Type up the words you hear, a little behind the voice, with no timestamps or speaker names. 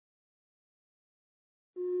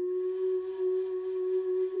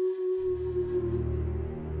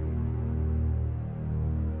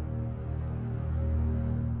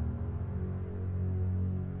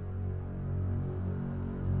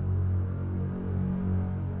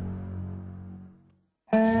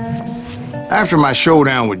After my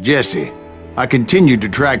showdown with Jesse, I continued to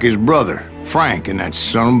track his brother, Frank, and that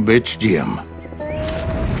sumbitch Jim.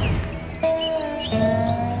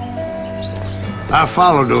 I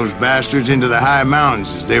followed those bastards into the high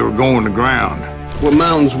mountains as they were going to ground. What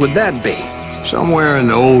mountains would that be? Somewhere in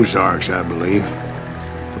the Ozarks, I believe.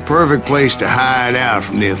 The perfect place to hide out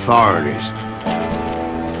from the authorities.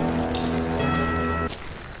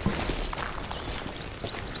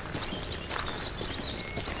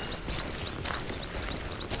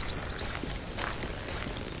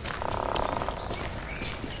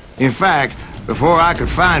 In fact, before I could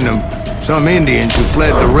find them, some Indians who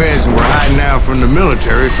fled the Reds and were hiding out from the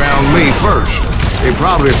military found me first. They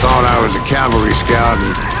probably thought I was a cavalry scout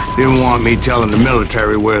and didn't want me telling the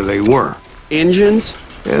military where they were. Injuns?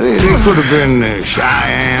 Yeah, they could have been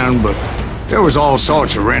Cheyenne, but there was all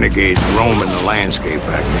sorts of renegades roaming the landscape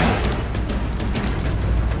back then.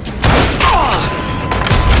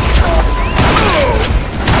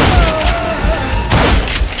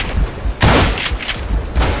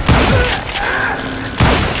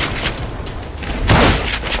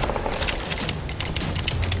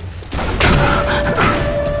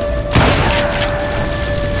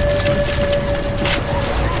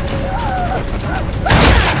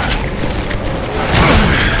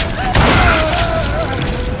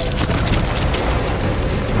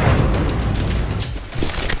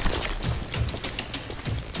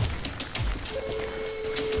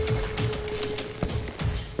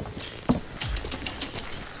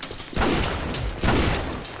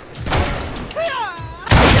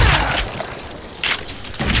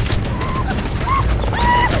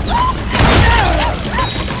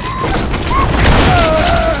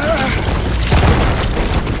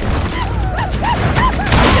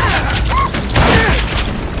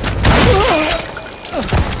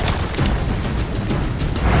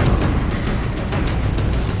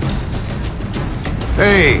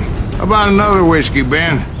 Hey, how about another whiskey,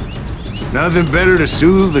 Ben? Nothing better to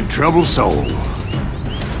soothe the troubled soul.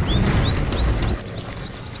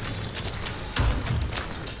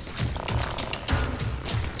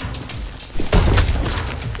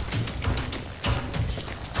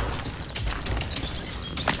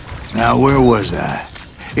 Now, where was I?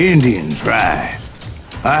 Indians, right.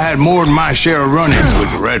 I had more than my share of run-ins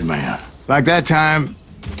with the Red Man. Like that time...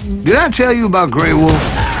 Did I tell you about Grey Wolf?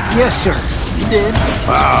 Yes, sir. You did?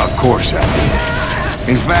 Of course I did.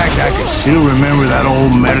 In fact, I can still remember that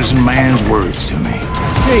old medicine man's words to me.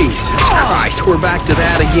 Jesus Christ, we're back to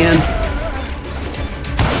that again.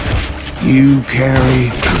 You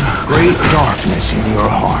carry great darkness in your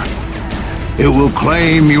heart. It will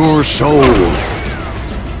claim your soul.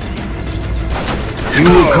 You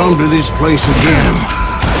will come to this place again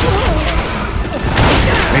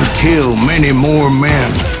and kill many more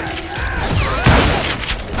men.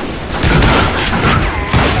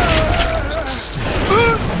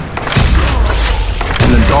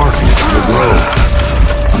 And the darkness will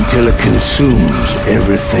grow until it consumes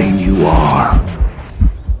everything you are.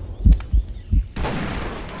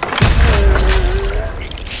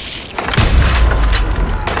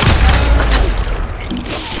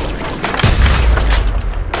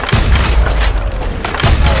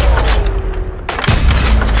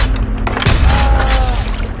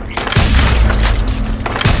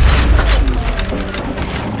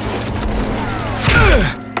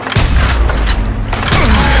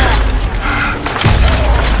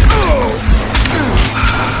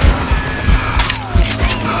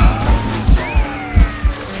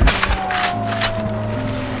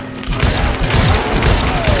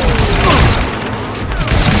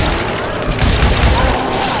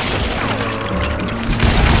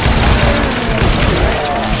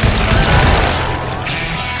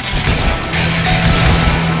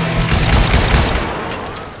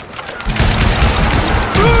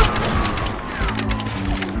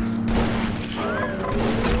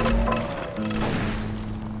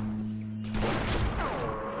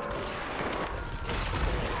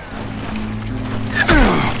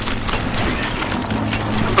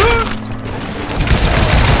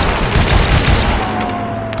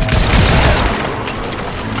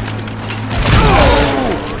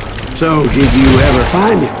 So, did you ever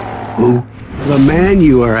find him? Who? The man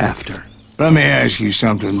you are after. Let me ask you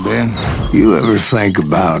something, Ben. You ever think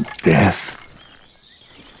about death?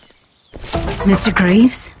 Mr.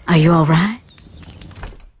 Greaves, are you all right?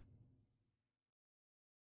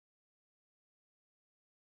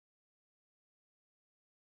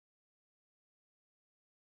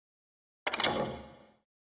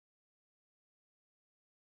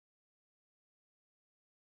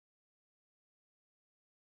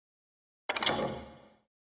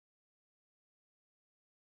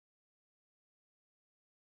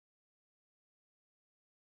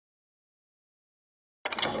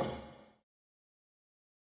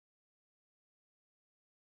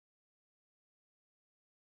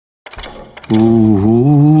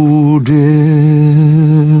 Oh, death.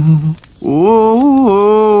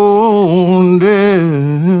 Oh, death.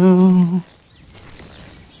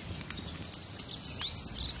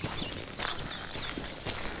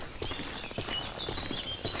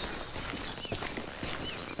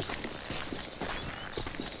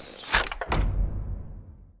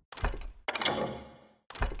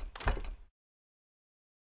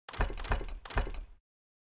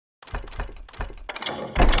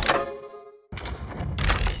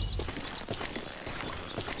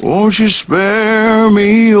 Won't you spare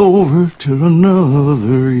me over till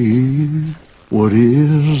another year? What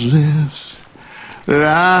is this that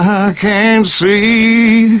I can't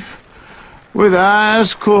see? With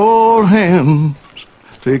ice cold hands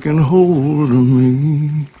taking hold of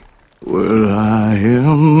me. Well, I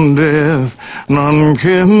am death, none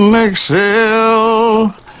can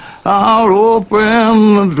excel. I'll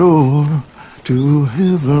open the door to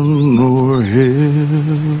heaven or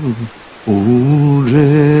hell. Oh,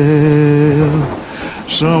 death,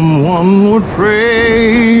 someone would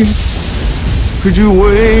pray. Could you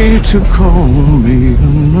wait to call me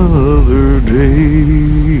another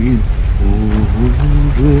day? Oh,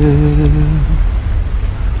 death,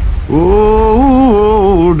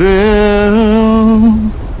 oh, death,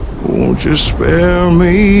 won't you spare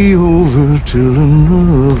me over till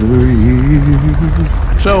another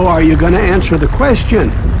year? So are you gonna answer the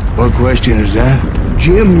question? What question is that?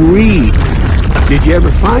 Jim Reed. Did you ever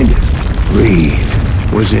find it? Reed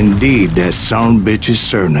was indeed that son-bitch's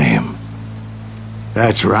surname.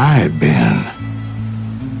 That's right, Ben.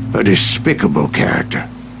 A despicable character.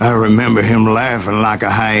 I remember him laughing like a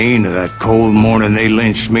hyena that cold morning they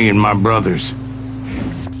lynched me and my brothers.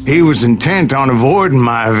 He was intent on avoiding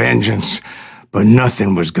my vengeance, but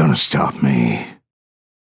nothing was gonna stop me.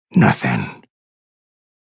 Nothing.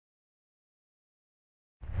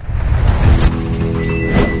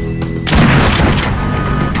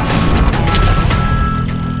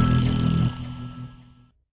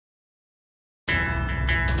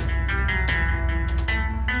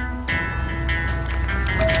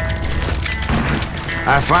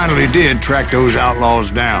 I finally did track those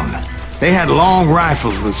outlaws down. They had long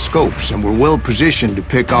rifles with scopes and were well positioned to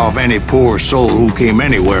pick off any poor soul who came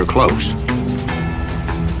anywhere close.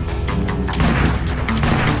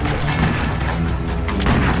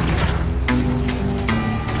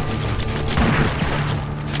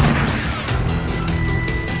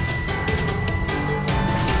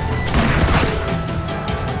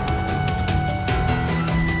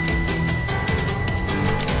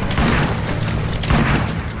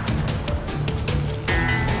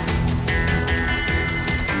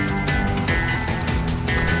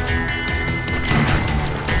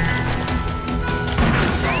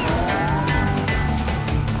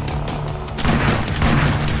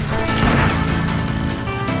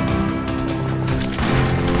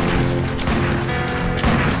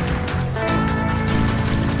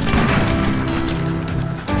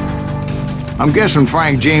 I'm guessing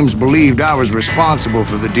Frank James believed I was responsible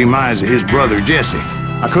for the demise of his brother Jesse.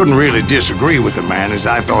 I couldn't really disagree with the man, as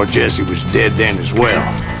I thought Jesse was dead then as well.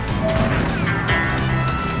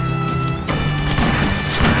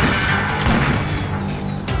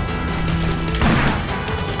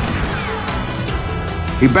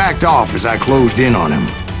 He backed off as I closed in on him,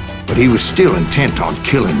 but he was still intent on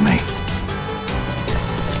killing me.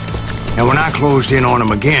 And when I closed in on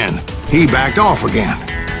him again, he backed off again,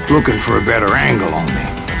 looking for a better angle on me.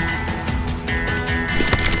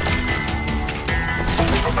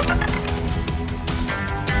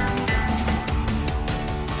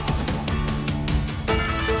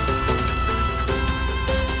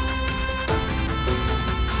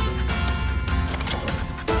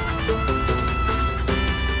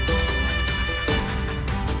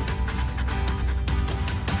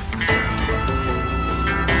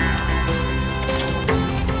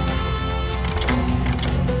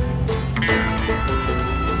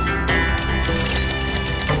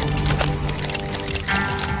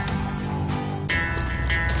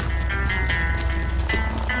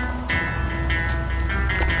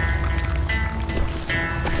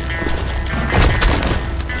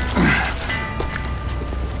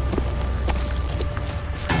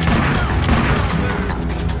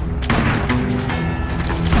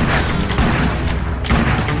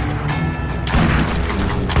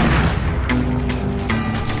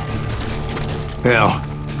 Hell,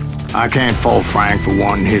 I can't fault Frank for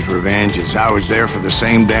wanting his revenge, as I was there for the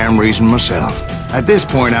same damn reason myself. At this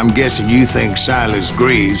point, I'm guessing you think Silas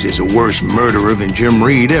Greaves is a worse murderer than Jim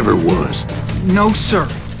Reed ever was. No, sir.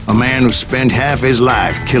 A man who spent half his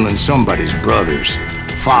life killing somebody's brothers,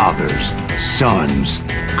 Fathers, sons.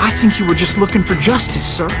 I think you were just looking for justice,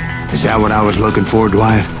 sir. Is that what I was looking for,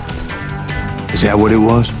 Dwight? Is that what it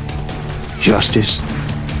was? Justice?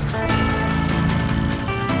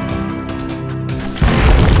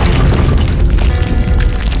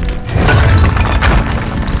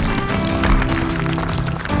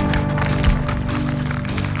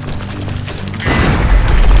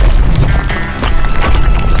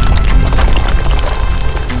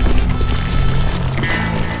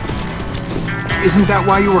 Isn't that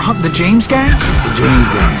why you were hunting the James gang? The James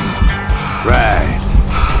gang. Right.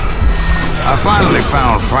 I finally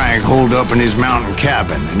found Frank holed up in his mountain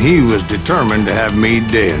cabin, and he was determined to have me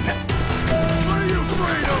dead. What are you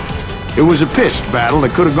afraid of? It was a pitched battle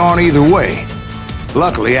that could have gone either way.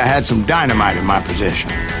 Luckily, I had some dynamite in my possession.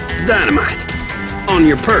 Dynamite. On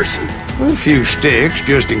your person. A few sticks,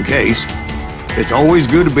 just in case. It's always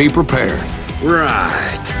good to be prepared.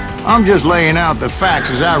 Right. I'm just laying out the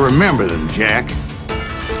facts as I remember them, Jack.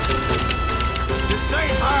 This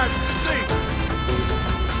ain't hide and seek.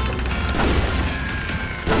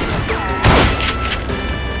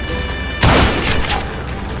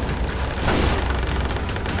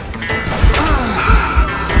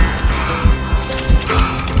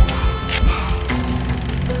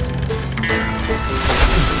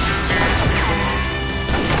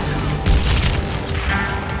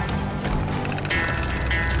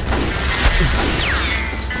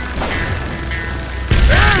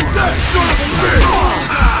 That son of a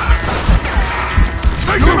bitch!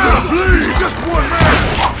 Take him out, please! Just one man!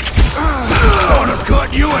 Gonna cut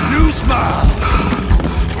you a new smile!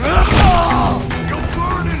 You'll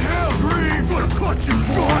burn in hell, Greaves! Gonna cut you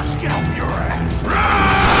raw, scalp your ass!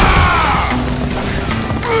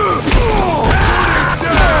 Put him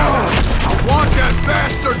down! I want that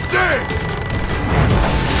bastard dead!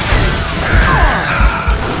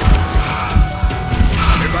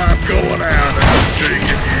 If I'm going out, I'm taking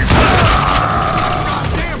you.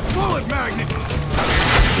 Goddamn bullet magnets!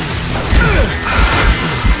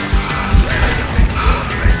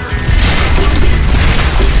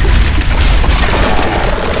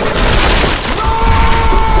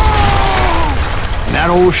 And that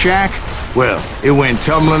old shack? Well, it went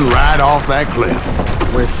tumbling right off that cliff.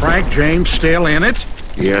 With Frank James still in it?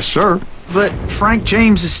 Yes, sir. But Frank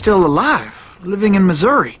James is still alive, living in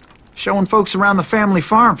Missouri, showing folks around the family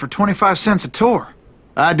farm for 25 cents a tour.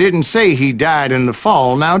 I didn't say he died in the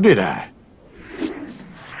fall, now did I?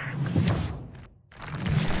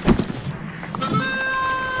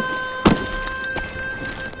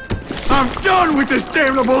 I'm done with this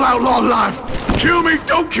damnable outlaw life! Kill me,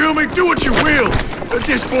 don't kill me, do what you will! At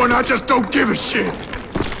this point, I just don't give a shit!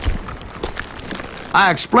 I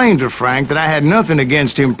explained to Frank that I had nothing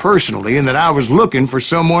against him personally and that I was looking for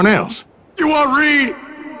someone else. You want Reed?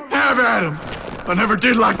 Have at him! I never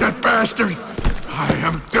did like that bastard! I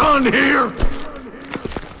am done here!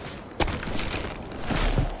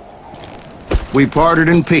 We parted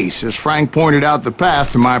in peace as Frank pointed out the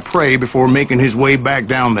path to my prey before making his way back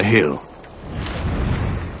down the hill.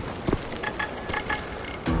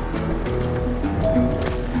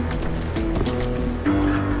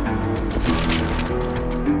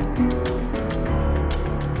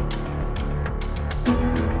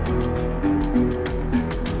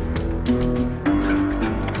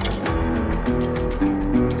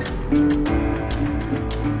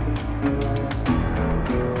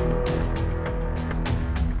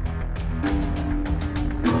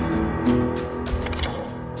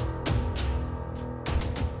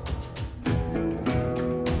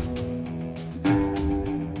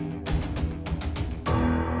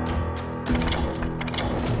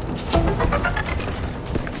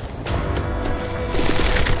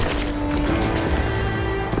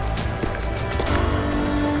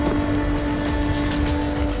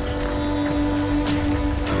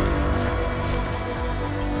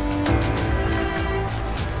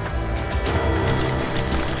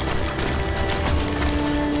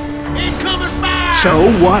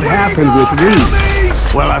 So what happened with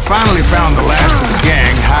Reed? Well, I finally found the last of the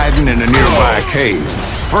gang hiding in a nearby cave.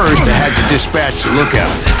 First, I had to dispatch the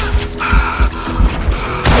lookouts.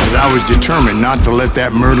 But I was determined not to let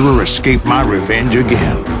that murderer escape my revenge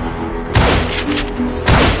again.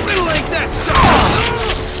 Little ain't that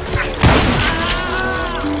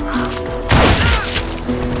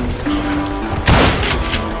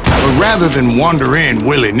But rather than wander in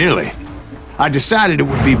willy-nilly, I decided it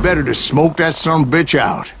would be better to smoke that sumbitch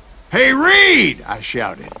out. "Hey, Reed!" I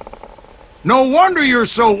shouted. "No wonder you're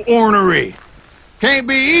so ornery. Can't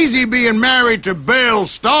be easy being married to Belle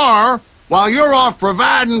Starr. While you're off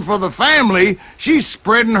providing for the family, she's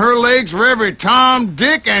spreading her legs for every Tom,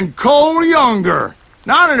 Dick, and Cole Younger.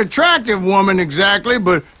 Not an attractive woman exactly,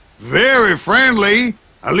 but very friendly.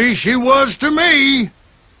 At least she was to me.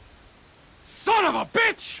 Son of a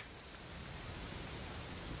bitch!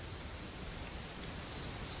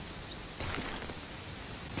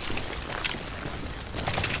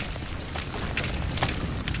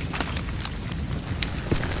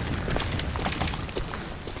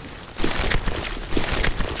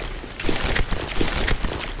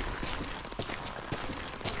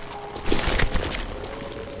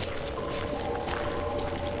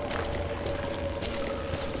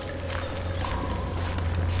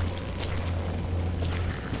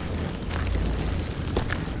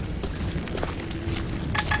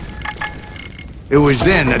 It was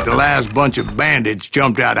then that the last bunch of bandits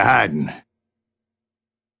jumped out of hiding.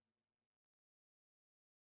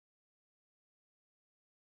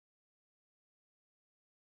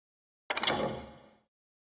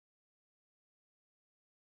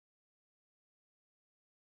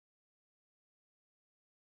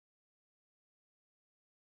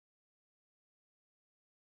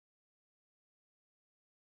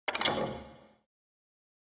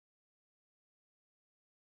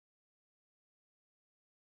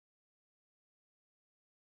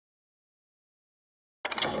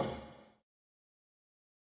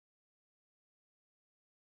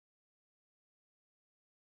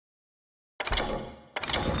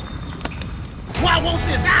 Why won't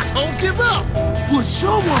this asshole give up? Would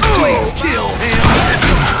someone please kill him?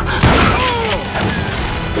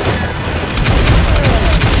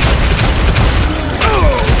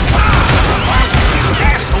 This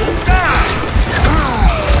asshole died!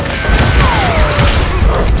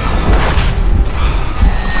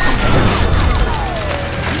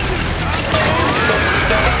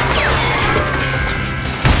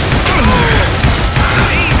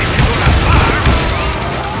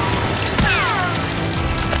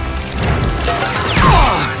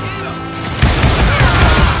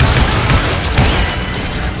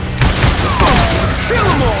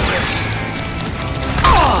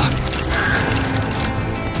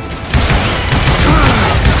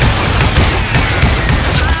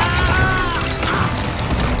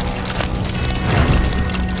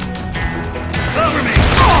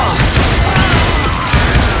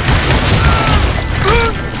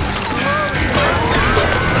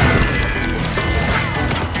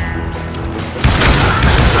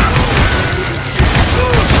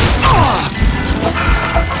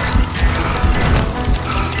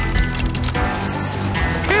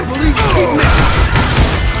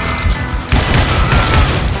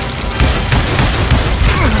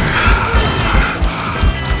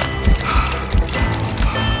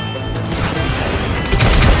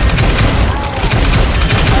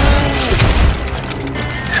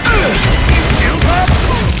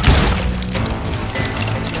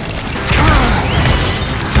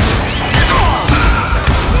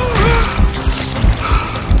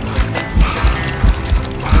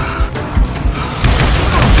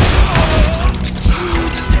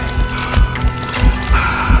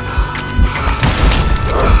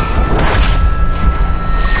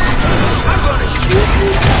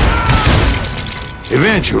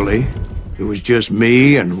 Eventually, it was just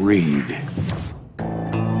me and Reed.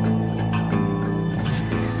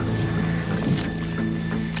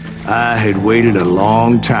 I had waited a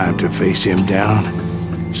long time to face him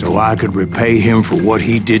down, so I could repay him for what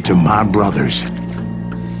he did to my brothers.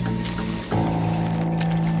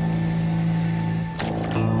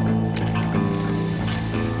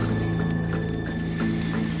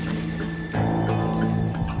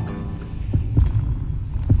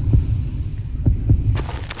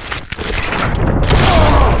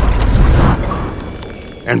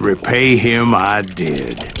 And repay him I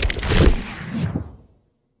did.